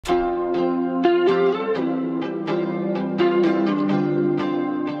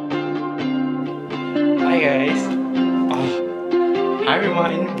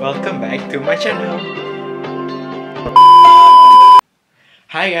everyone, welcome back to my channel.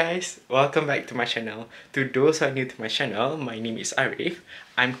 Hi guys, welcome back to my channel. To those who are new to my channel, my name is Arif.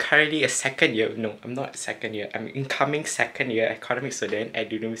 I'm currently I'm not second year, I'm incoming second year economic student at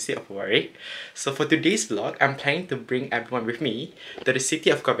the University of Warwick. So for today's vlog, I'm planning to bring everyone with me to the city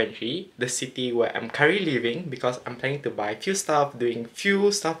of Coventry, the city where I'm currently living, because I'm planning to buy few stuff, doing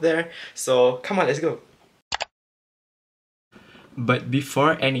few stuff there. So come on, let's go. But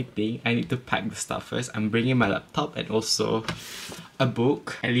before anything, I need to pack the stuff first. I'm bringing my laptop and also a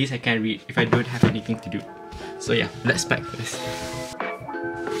book. At least I can read if I don't have anything to do. So yeah, let's pack first.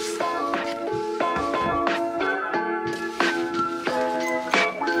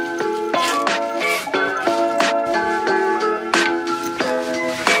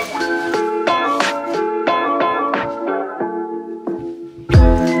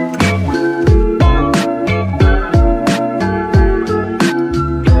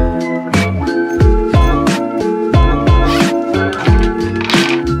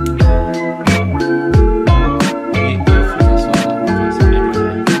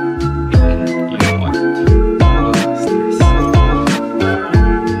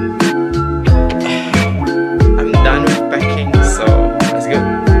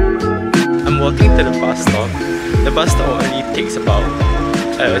 The bus stop only takes about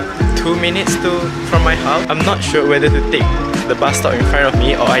 2 minutes from my house. I'm not sure whether to take the bus stop in front of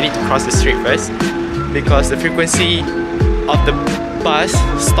me or I need to cross the street first, because the frequency of the bus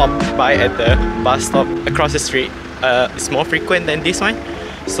stop by at the bus stop across the street is more frequent than this one.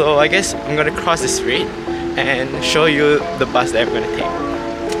 So I guess I'm gonna cross the street and show you the bus that I'm gonna take.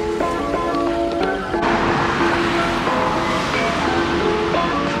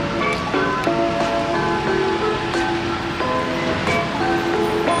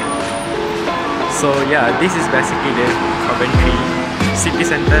 So yeah, this is basically the Coventry city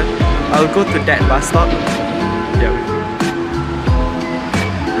center. I'll go to that bus stop. Yeah,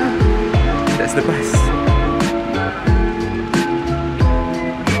 that's the bus.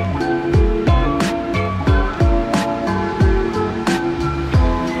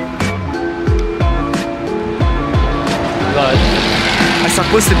 Lord, I'm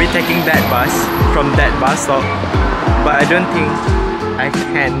supposed to be taking that bus from that bus stop, but I don't think I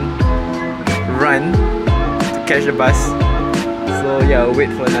can run to catch the bus. So yeah, I'll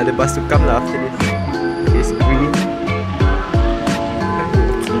wait for another bus to come after this. It's green.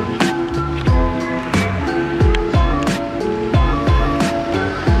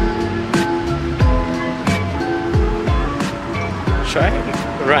 Should I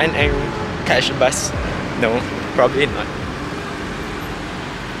run and catch the bus? No, probably not.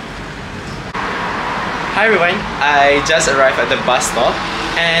 Hi everyone, I just arrived at the bus stop.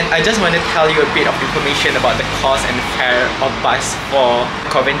 And I just want to tell you a bit of information about the cost and fare of bus for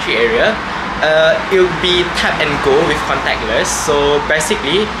Coventry area. It will be tap and go with contactless. So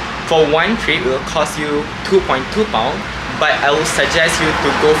basically, for one trip, it will cost you £2.2. But I will suggest you to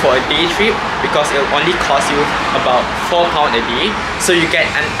go for a day trip because it will only cost you about £4 a day. So you get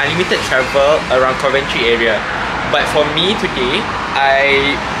an unlimited travel around Coventry area. But for me today,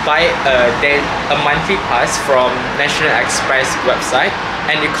 I buy a monthly pass from National Express website,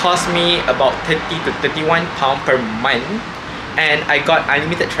 and it cost me about £30 to £31 per month, and I got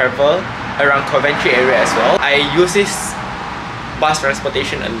unlimited travel around Coventry area as well. I use this bus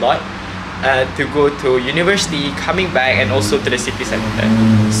transportation a lot to go to university, coming back, and also to the city center.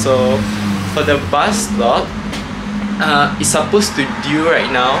 So for the bus stop, it's supposed to due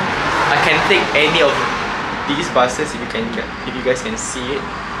right now. I can take any of these buses. If you guys can see it,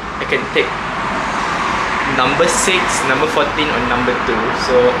 I can take number 6, number 14, or number 2.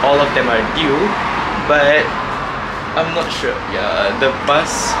 So all of them are due, but I'm not sure. Yeah, the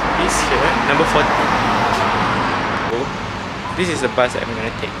bus is here, number 14. So this is the bus that I'm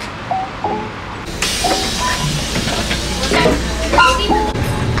gonna take.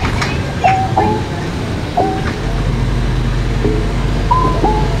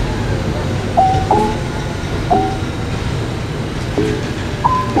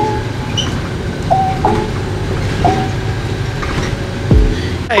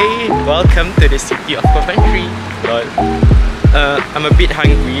 Welcome to the city of Coventry. But I'm a bit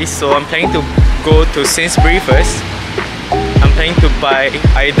hungry, so I'm planning to go to Sainsbury first. I'm planning to buy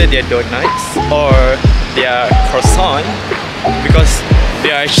either their donuts or their croissant because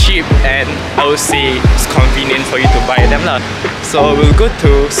they are cheap and I would say it's convenient for you to buy them lah. So we'll go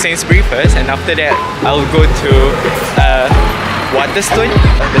to Sainsbury first, and after that I'll go to Waterstone,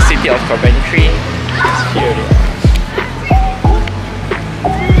 the city of Coventry. Here it is.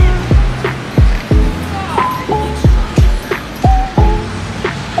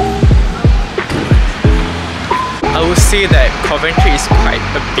 say that Coventry is quite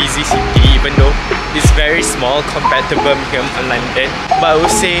a busy city, even though it's very small compared to Birmingham and London. But I would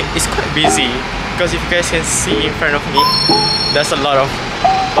say it's quite busy because if you guys can see in front of me, there's a lot of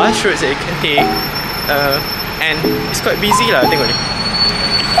bus routes that you can take, and it's quite busy lah. Tengok ni.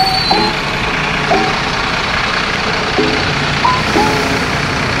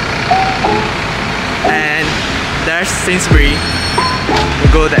 And there's Sainsbury.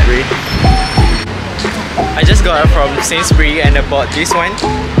 We'll go that way. I just got it from Sainsbury and I bought this one,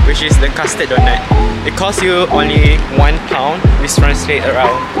 which is the custard donut. It costs you only £1, which translates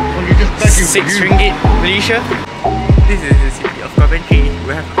around 6 ringgit Malaysia. This is the city of Coventry.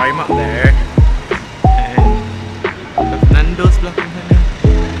 We have Primark there, and we have Nando's belakang sana.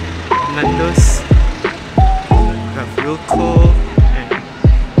 Nando's. We have Wilco, and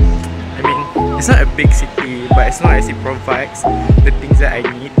I mean, it's not a big city, but as long as it provides the things that I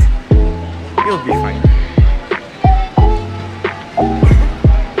need, you'll be fine.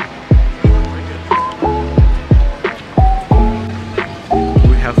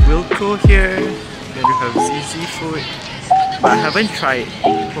 Wilco here, then we have ZZ Food, but I haven't tried it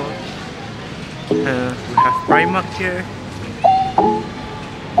before. We have Primark here.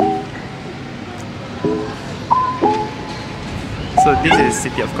 So this is the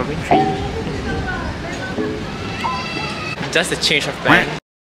city of Coventry. Just a change of plan,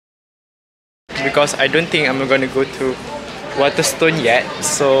 because I don't think I'm gonna go to Waterstone yet,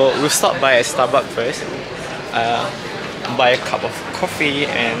 so we'll stop by at Starbucks first. Buy a cup of coffee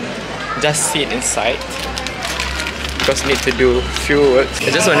and just sit inside because we need to do few work. I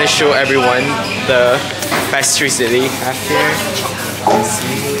just want to show everyone the pastries that they have here.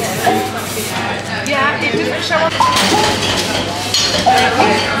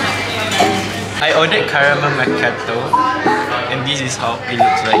 I ordered caramel macchiato, and this is how it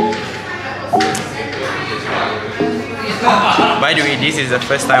looks like. By the way, this is the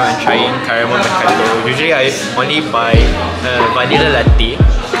first time I'm trying caramel macchiato. Usually I only buy vanilla latte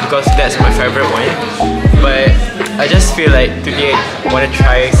because that's my favorite one. But I just feel like today I want to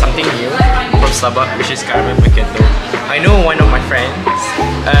try something new from Starbucks, which is caramel macchiato. I know one of my friends,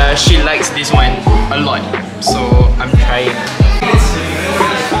 she likes this one a lot, so I'm trying.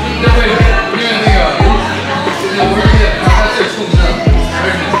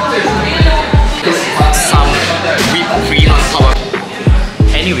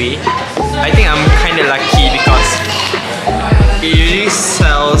 Anyway, I think I'm kinda lucky because it usually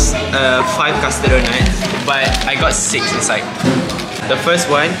sells 5 custard donuts, but I got 6 inside. The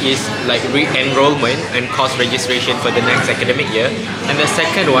first one is like re-enrolment and course registration for the next academic year, and the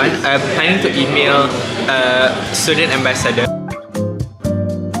second one I'm planning to email student ambassador.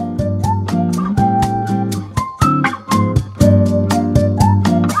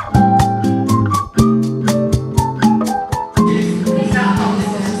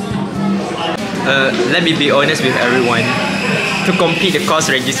 Let me be honest with everyone. To complete the course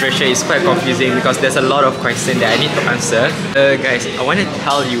registration is quite confusing because there's a lot of questions that I need to answer. Guys, I want to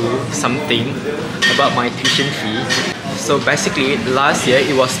tell you something about my tuition fee. So basically, last year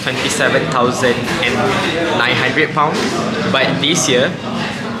it was £27,900, but this year,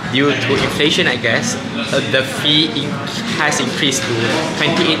 due to inflation, I guess, the fee has increased to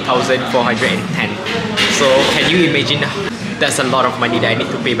 £28,410. So can you imagine? That's a lot of money that I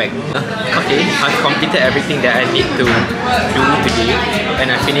need to pay back. Okay, I've completed everything that I need to do today, and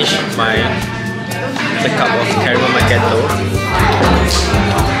I finished the cup of caramel macchiato.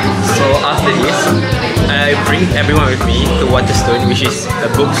 So after this, I bring everyone with me to Waterstone, which is a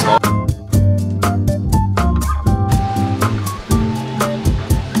bookstore.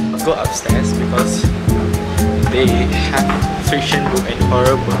 Go upstairs because they have fiction book and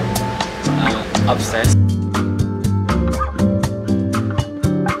horror book upstairs.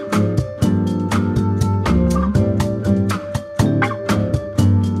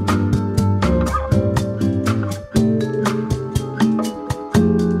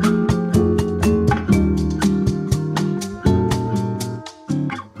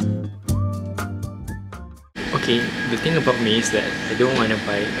 Okay, the thing about me is that I don't want to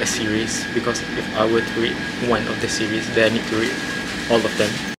buy a series, because if I were to read one of the series, then I need to read all of them.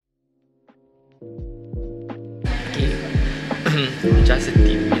 Okay, just a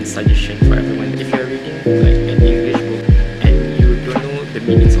tip and suggestion for everyone. If you're reading like an English book and you don't know the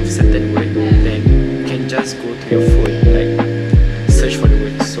meanings of certain words, then you can just go to your phone, like search for the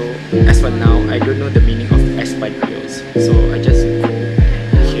word. So as for now, I don't know the meaning of espadrilles, so I just go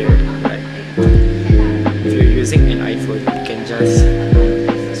here. Like if you're using an iPhone, you can just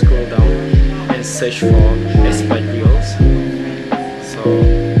scroll down and search for espadrilles. So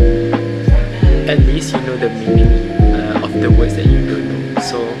at least you know the meaning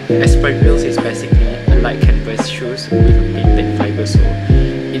So as previos is basically a light canvas shoes with a painted fiber sole.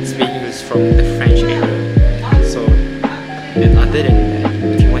 It's being used from the French area. So, and other than that,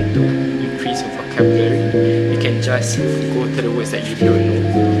 if you want to increase your vocabulary, you can just go to the words that you don't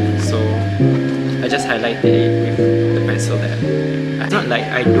know. So I just highlighted it with the pencil there. It's not like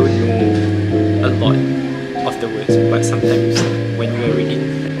I don't know a lot of the words, but sometimes when you are reading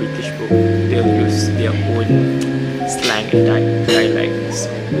a British book, they'll use their own slang and dialect. So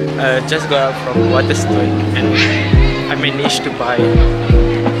just got out from Waterstone and I managed to buy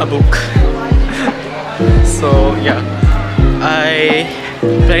a book. So yeah, I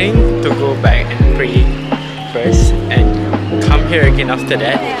planning to go back and pray first and come here again after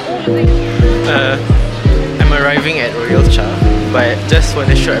that. I'm arriving at Royal Cha, but just want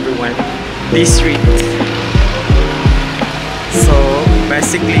to show everyone this street. So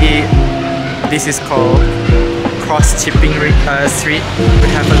basically this is called Cross Chipping Street. We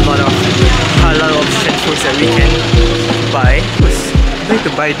have a lot of halal option foods that we can buy. I'm going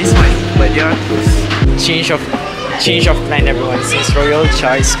to buy this one, but they are closed. Change of plan everyone, since Royal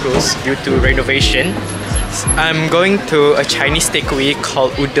Cha is closed due to renovation. I'm going to a Chinese takeaway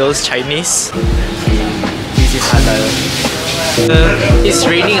called Oodles Chinese. This is halal. It's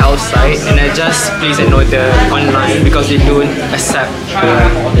raining outside and I just placed an order online because they don't accept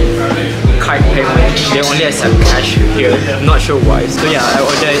card payment. They only accept cash here. Not sure why. So yeah, I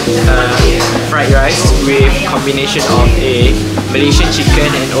ordered fried rice with combination of a Malaysian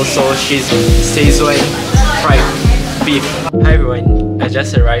chicken and also Szechuan fried beef. Hi everyone, I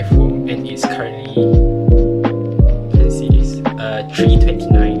just arrived home and it's currently, you can see this,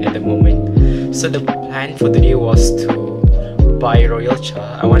 3:29 at the moment. So the plan for today was to buy Royal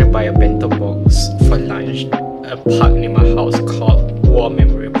Cha. I want to buy a bento box for lunch, a park near my house called War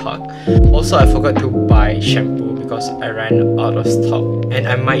Memorial Park. Also, I forgot to buy shampoo because I ran out of stock and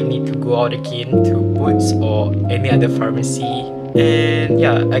I might need to go out again to Boots or any other pharmacy. And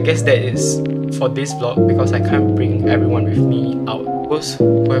yeah, I guess that is for this vlog because I can't bring everyone with me out. Those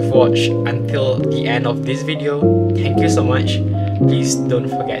who have watched until the end of this video, thank you so much. Please don't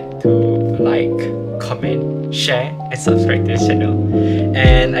forget to like, comment, share and subscribe to this channel.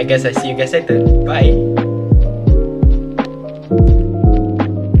 And I guess I see you guys later. Bye!